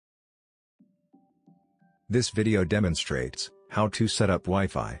This video demonstrates how to set up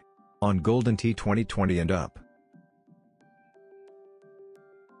Wi-Fi on Golden Tee 2020 and up.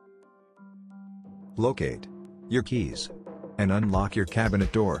 Locate your keys and unlock your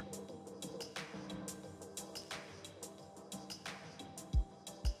cabinet door.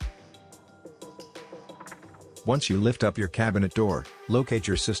 Once you lift up your cabinet door, locate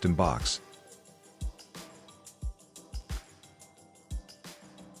your system box.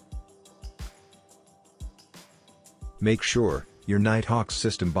 Make sure your Nighthawk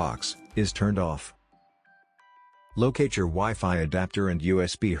system box is turned off. Locate your Wi-Fi adapter and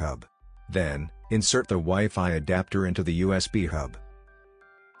USB hub. Then, insert the Wi-Fi adapter into the USB hub.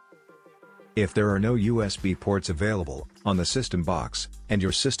 If there are no USB ports available on the system box, and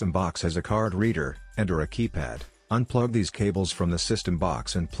your system box has a card reader and/or a keypad, unplug these cables from the system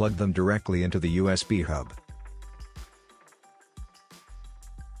box and plug them directly into the USB hub.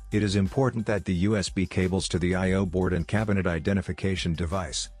 It is important that the USB cables to the I/O board and cabinet identification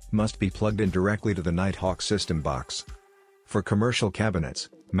device must be plugged in directly to the Nighthawk system box. For commercial cabinets,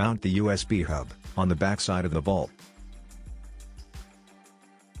 mount the USB hub on the back side of the vault.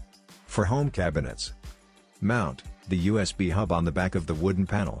 For home cabinets, mount the USB hub on the back of the wooden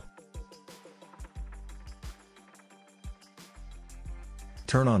panel.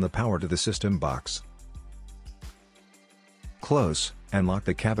 Turn on the power to the system box. Close and lock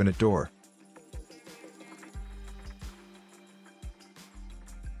the cabinet door.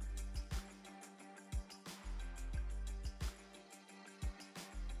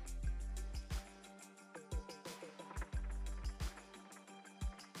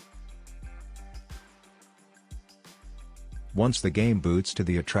 Once the game boots to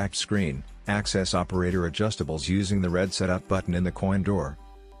the attract screen, access operator adjustables using the red setup button in the coin door.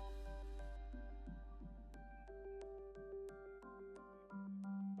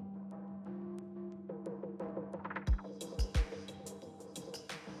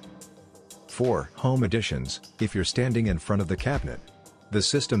 For home additions, if you're standing in front of the cabinet, the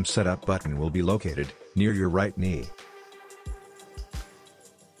system setup button will be located near your right knee.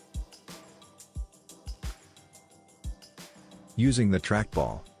 Using the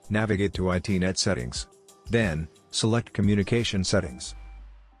trackball, navigate to ITnet settings. Then, select communication settings.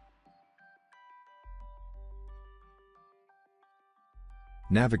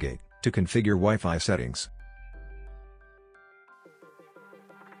 Navigate to configure Wi-Fi settings.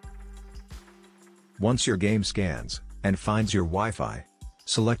 Once your game scans and finds your Wi-Fi,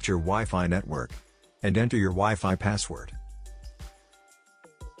 select your Wi-Fi network and enter your Wi-Fi password.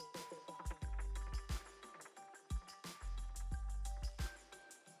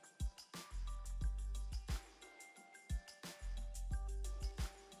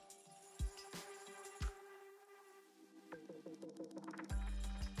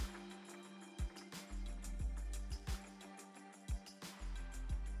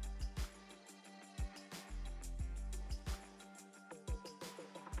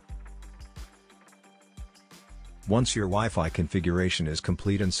 Once your Wi-Fi configuration is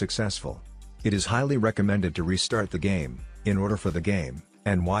complete and successful, it is highly recommended to restart the game, in order for the game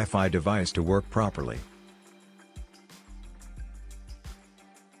and Wi-Fi device to work properly.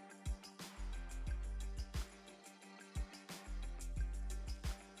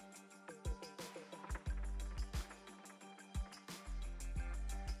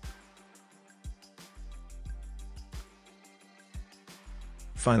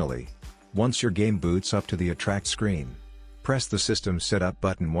 Finally, once your game boots up to the attract screen, press the system setup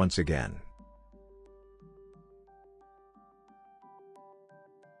button once again.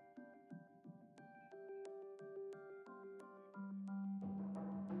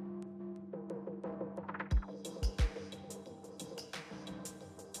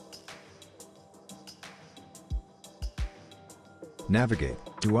 Navigate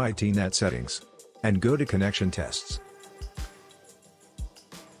to ITnet settings and go to connection tests.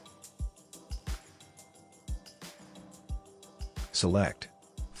 Select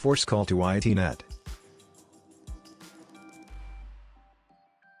Force Call to ITnet.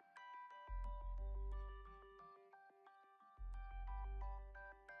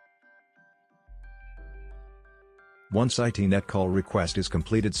 Once ITnet call request is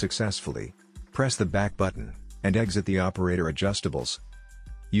completed successfully, press the back button and exit the operator adjustables.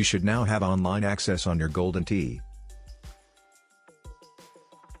 You should now have online access on your Golden Tee.